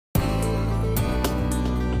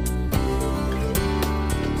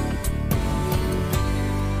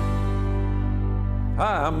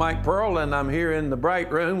Hi, I'm Mike Pearl, and I'm here in the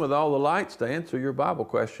bright room with all the lights to answer your Bible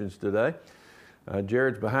questions today.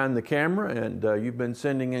 Jared's behind the camera, and you've been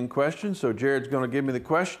sending in questions, so Jared's going to give me the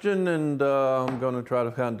question, and I'm going to try to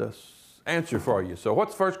find an answer for you. So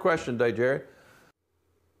what's the first question today, Jared?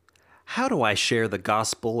 How do I share the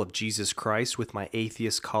gospel of Jesus Christ with my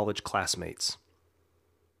atheist college classmates?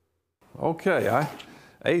 Okay,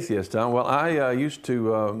 atheist, huh? Well, I used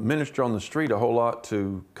to minister on the street a whole lot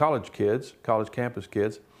to college kids, college campus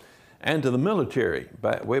kids, and to the military,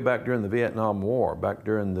 way back during the Vietnam War, back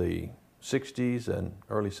during the 60s and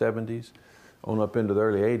early 70s, on up into the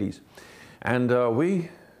early 80s. And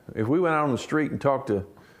if we went out on the street and talked to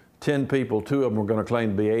 10 people, 2 of them were going to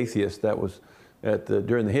claim to be atheists. That was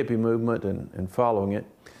during the hippie movement and following it.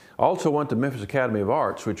 Also went to Memphis Academy of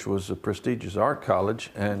Arts, which was a prestigious art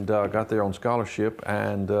college, and got there on scholarship,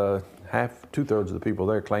 and 2/3 of the people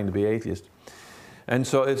there claimed to be atheists. And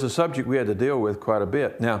so it's a subject we had to deal with quite a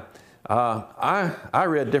bit. Now, I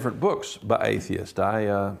read different books by atheists.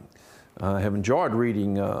 I have enjoyed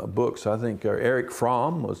reading books. I think Eric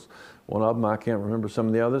Fromm was one of them. I can't remember some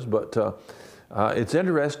of the others, but it's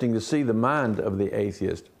interesting to see the mind of the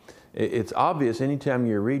atheist. It's obvious anytime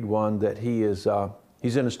you read one that he's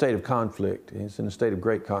in a state of conflict. He's in a state of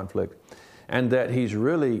great conflict, and that he's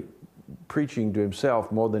really preaching to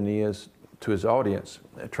himself more than he is to his audience,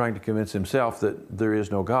 trying to convince himself that there is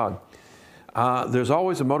no God. There's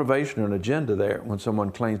always a motivation or an agenda there when someone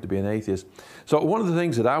claims to be an atheist. So one of the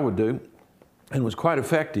things that I would do, and was quite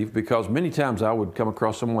effective, because many times I would come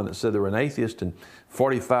across someone that said they were an atheist, and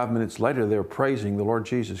 45 minutes later they were praising the Lord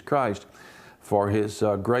Jesus Christ for His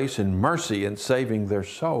grace and mercy in saving their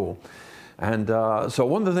soul. And so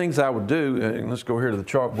one of the things I would do, and let's go here to the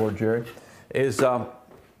chalkboard, Jerry, is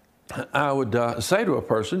I would say to a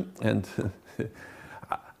person, and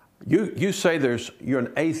you say you're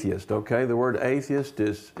an atheist, okay? The word atheist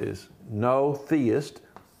is no theist.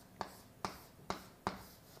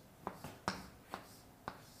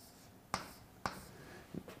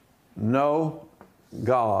 No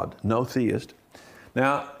God, no theist.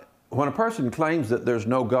 Now, when a person claims that there's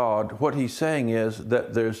no God, what he's saying is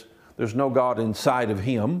that there's no God inside of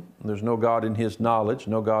him. There's no God in his knowledge,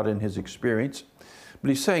 no God in his experience. But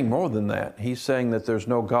he's saying more than that. He's saying that there's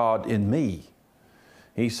no God in me.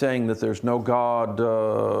 He's saying that there's no God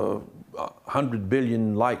 100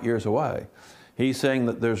 billion light years away. He's saying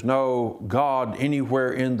that there's no God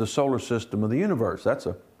anywhere in the solar system of the universe. That's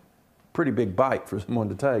a pretty big bite for someone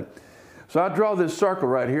to take. So I draw this circle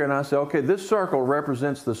right here, and I say, okay, this circle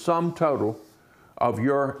represents the sum total of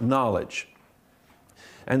your knowledge.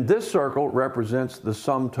 And this circle represents the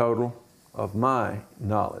sum total of my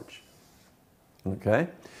knowledge. Okay?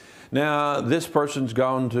 Now, this person's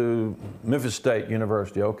gone to Memphis State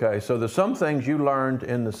University. Okay, so there's some things you learned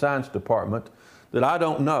in the science department that I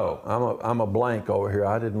don't know. I'm a blank over here.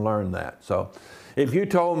 I didn't learn that. So if you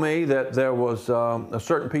told me that there was a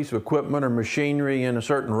certain piece of equipment or machinery in a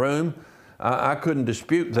certain room, I couldn't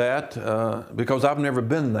dispute that because I've never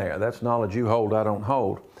been there. That's knowledge you hold, I don't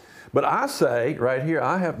hold. But I say right here,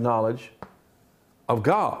 I have knowledge of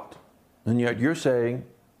God. And yet you're saying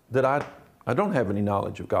that I don't have any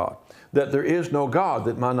knowledge of God, that there is no God,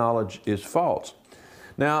 that my knowledge is false.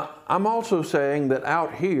 Now, I'm also saying that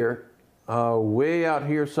out here, way out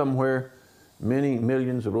here somewhere, many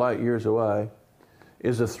millions of light years away,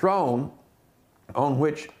 is a throne on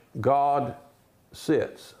which God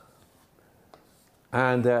sits.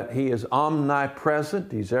 And that He is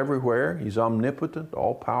omnipresent, He's everywhere, He's omnipotent,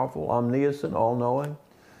 all-powerful, omniscient, all-knowing.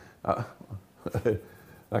 I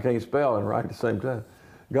can't spell and write at the same time.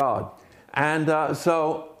 God. And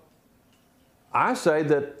so I say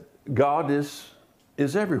that God is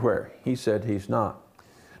everywhere. He said He's not.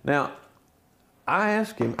 Now, I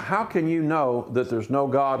ask him, how can you know that there's no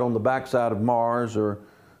God on the backside of Mars or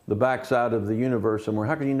the backside of the universe somewhere?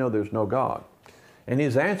 How can you know there's no God? And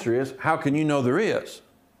his answer is, how can you know there is?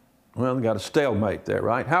 Well, we got a stalemate there,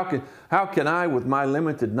 right? How can I, with my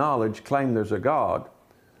limited knowledge, claim there's a God?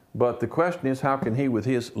 But the question is, how can he, with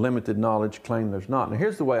his limited knowledge, claim there's not? Now,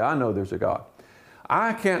 here's the way I know there's a God.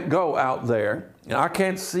 I can't go out there, and I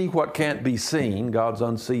can't see what can't be seen. God's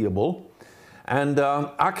unseeable. And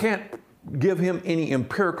I can't give him any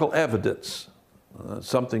empirical evidence,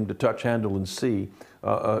 something to touch, handle, and see,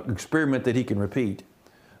 experiment that he can repeat,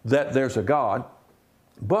 that there's a God.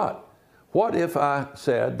 But what if I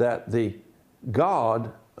said that the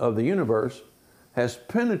God of the universe has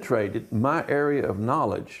penetrated my area of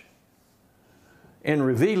knowledge in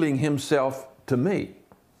revealing Himself to me?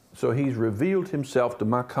 So He's revealed Himself to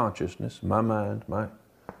my consciousness, my mind, my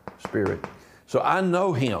spirit. So I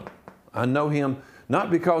know Him. I know Him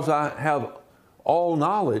not because I have all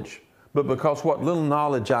knowledge, but because what little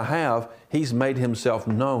knowledge I have, He's made Himself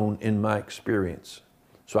known in my experience.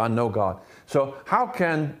 So I know God. So how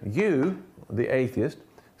can you, the atheist,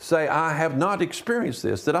 say, I have not experienced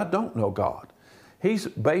this, that I don't know God? He's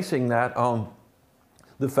basing that on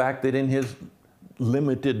the fact that in his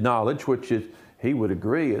limited knowledge, which is, he would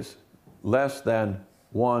agree, is less than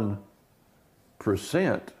 1%,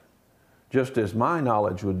 just as my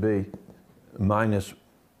knowledge would be minus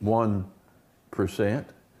 1%.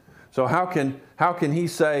 So how can he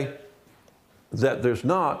say that there's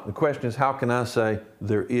not? The question is, how can I say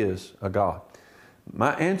there is a God?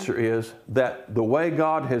 My answer is that the way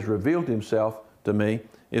God has revealed Himself to me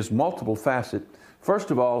is multiple facet.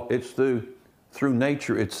 First of all, it's through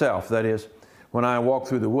nature itself. That is, when I walk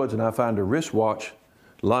through the woods and I find a wristwatch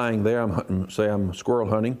lying there, say I'm squirrel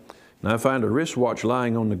hunting, and I find a wristwatch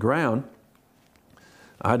lying on the ground,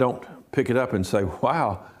 I don't pick it up and say,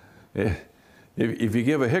 wow, if you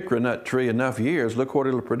give a hickory nut tree enough years, look what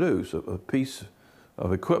it'll produce, a piece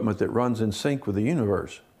of equipment that runs in sync with the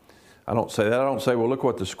universe. I don't say that. I don't say, well, look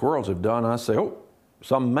what the squirrels have done. I say, oh,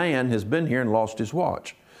 some man has been here and lost his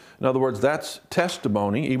watch. In other words, that's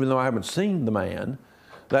testimony, even though I haven't seen the man,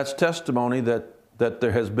 that's testimony that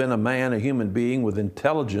there has been a man, a human being with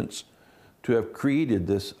intelligence to have created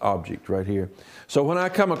this object right here. So when I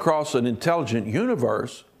come across an intelligent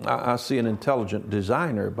universe, I see an intelligent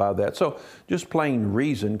designer by that. So just plain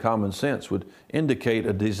reason, common sense would indicate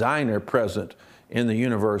a designer present in the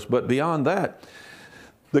universe. But beyond that,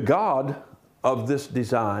 the God of this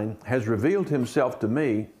design has revealed Himself to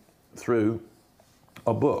me through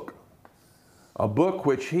a book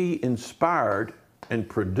which He inspired and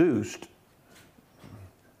produced.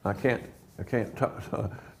 I can't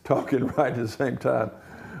talk and write at the same time.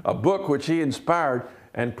 A book which He inspired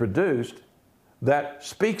and produced that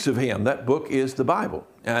speaks of Him. That book is the Bible.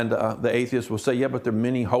 And the atheist will say, yeah, but there are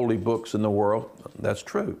many holy books in the world. That's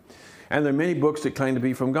true. And there are many books that claim to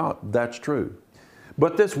be from God. That's true.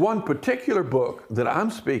 But this one particular book that I'm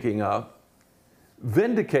speaking of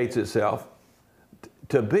vindicates itself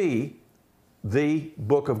to be the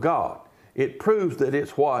book of God. It proves that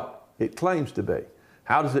it's what it claims to be.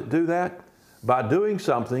 How does it do that? By doing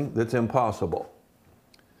something that's impossible,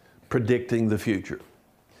 predicting the future.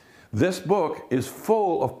 This book is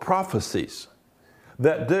full of prophecies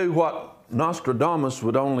that do what Nostradamus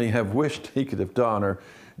would only have wished he could have done, or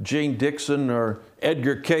Gene Dixon or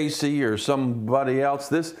Edgar Casey or somebody else.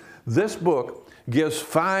 This book gives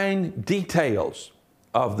fine details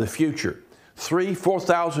of the future,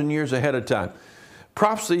 4,000 years ahead of time.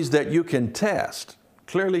 Prophecies that you can test,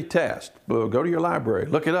 clearly test. Go to your library,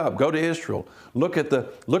 look it up, go to Israel, look at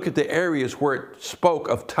the areas where it spoke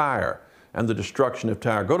of Tyre and the destruction of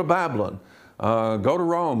Tyre. Go to Babylon, go to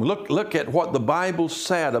Rome, look at what the Bible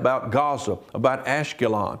said about Gaza, about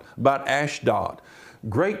Ashkelon, about Ashdod.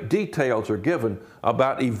 Great details are given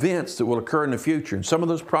about events that will occur in the future. And some of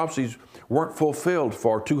those prophecies weren't fulfilled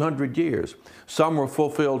for 200 years. Some were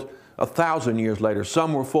fulfilled 1,000 years later.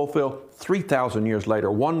 Some were fulfilled 3,000 years later.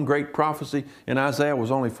 One great prophecy in Isaiah was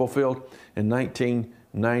only fulfilled in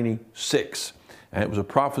 1996. And it was a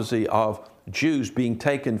prophecy of Jews being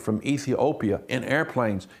taken from Ethiopia in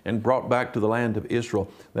airplanes and brought back to the land of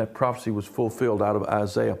Israel. That prophecy was fulfilled out of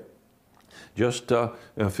Isaiah just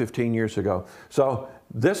 15 years ago. So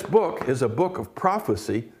this book is a book of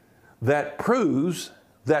prophecy that proves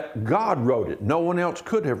that God wrote it. No one else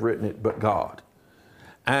could have written it but God.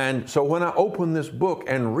 And so when I open this book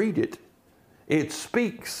and read it, it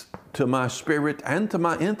speaks to my spirit and to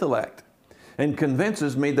my intellect and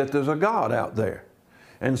convinces me that there's a God out there.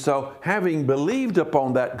 And so having believed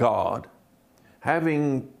upon that God,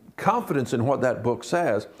 having confidence in what that book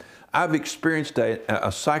says, I've experienced a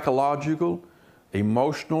psychological,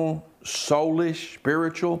 emotional, soulish,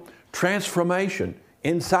 spiritual transformation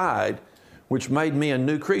inside, which made me a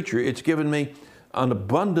new creature. It's given me an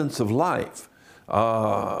abundance of life.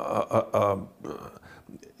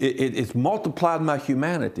 It's multiplied my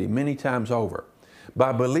humanity many times over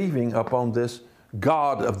by believing upon this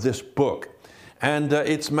God of this book. And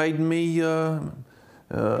it's made me a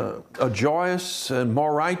joyous and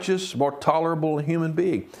more righteous, more tolerable human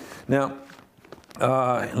being. Now,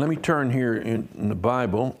 let me turn here in the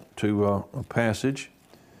Bible to a passage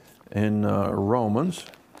in Romans,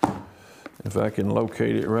 if I can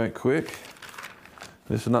locate it right quick.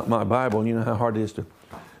 This is not my Bible, and you know how hard it is to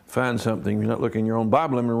find something if you're not looking in your own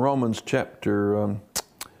Bible. I'm in Romans chapter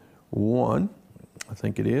 1, I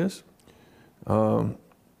think it is.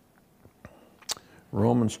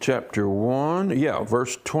 Romans chapter 1,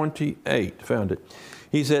 verse 28, found it.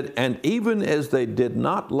 He said, and even as they did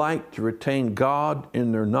not like to retain God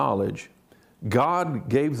in their knowledge, God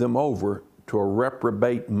gave them over to a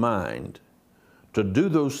reprobate mind to do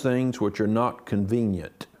those things which are not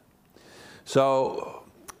convenient. So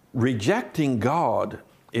rejecting God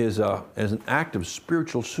is an act of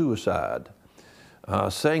spiritual suicide.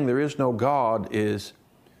 Saying there is no God is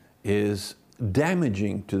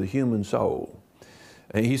damaging to the human soul.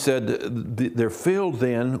 And he said they're filled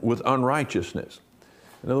then with unrighteousness.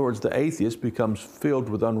 In other words, the atheist becomes filled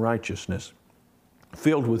with unrighteousness,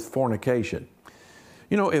 filled with fornication.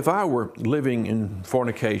 You know, if I were living in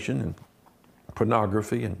fornication and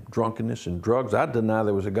pornography and drunkenness and drugs, I'd deny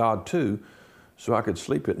there was a God too, so I could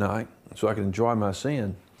sleep at night, so I could enjoy my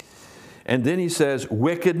sin. And then he says,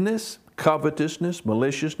 wickedness, covetousness,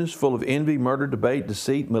 maliciousness, full of envy, murder, debate,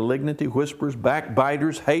 deceit, malignity, whisperers,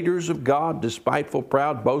 backbiters, haters of God, despiteful,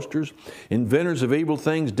 proud, boasters, inventors of evil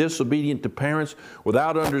things, disobedient to parents,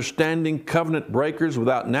 without understanding, covenant breakers,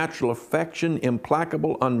 without natural affection,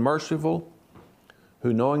 implacable, unmerciful,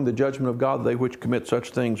 who knowing the judgment of God, they which commit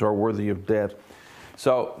such things are worthy of death.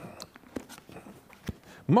 So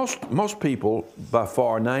most people, by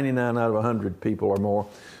far, 99 out of 100 people or more,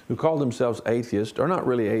 who call themselves atheists are not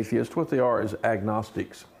really atheists. What they are is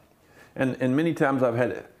agnostics. And many times I've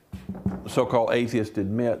had so-called atheists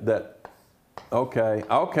admit that,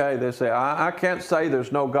 okay, they say, I can't say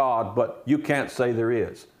there's no God, but you can't say there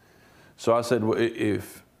is. So I said, well,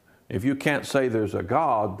 if you can't say there's a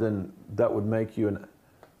God, then that would make you an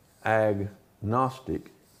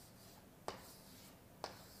agnostic.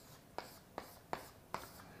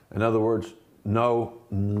 In other words, no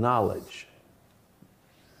knowledge.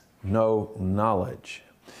 No knowledge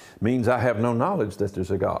means I have no knowledge that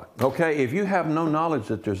there's a God. Okay, if you have no knowledge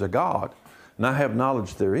that there's a God, and I have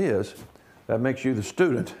knowledge there is, that makes you the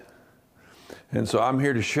student. And so I'm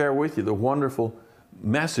here to share with you the wonderful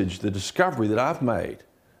message, the discovery that I've made,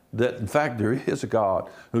 that in fact there is a God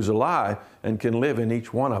who's alive and can live in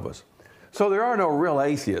each one of us. So there are no real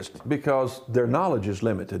atheists because their knowledge is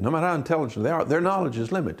limited. No matter how intelligent they are, their knowledge is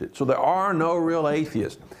limited. So there are no real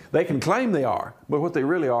atheists. They can claim they are, but what they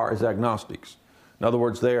really are is agnostics. In other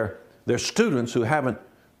words, they're students who haven't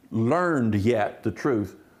learned yet the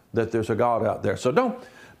truth that there's a God out there. So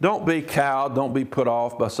don't be cowed, don't be put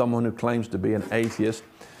off by someone who claims to be an atheist.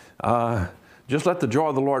 Just let the joy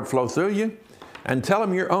of the Lord flow through you and tell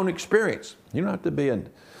them your own experience. You don't have to be an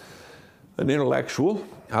intellectual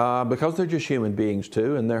because they're just human beings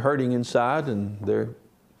too, and they're hurting inside, and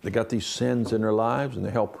they got these sins in their lives, and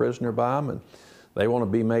they're held prisoner by them, and they want to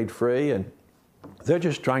be made free, and they're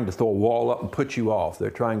just trying to throw a wall up and put you off. They're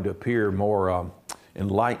trying to appear more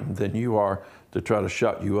enlightened than you are to try to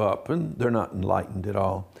shut you up, and they're not enlightened at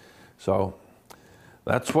all. So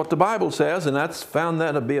that's what the Bible says, and that's found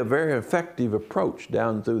that to be a very effective approach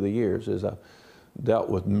down through the years as I've dealt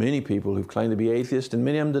with many people who've claimed to be atheists, and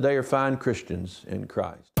many of them today are fine Christians in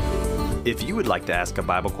Christ. If you would like to ask a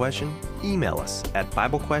Bible question, email us at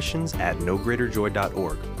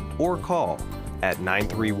biblequestions@nogreaterjoy.org or call at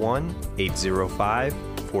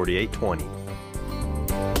 931-805-4820.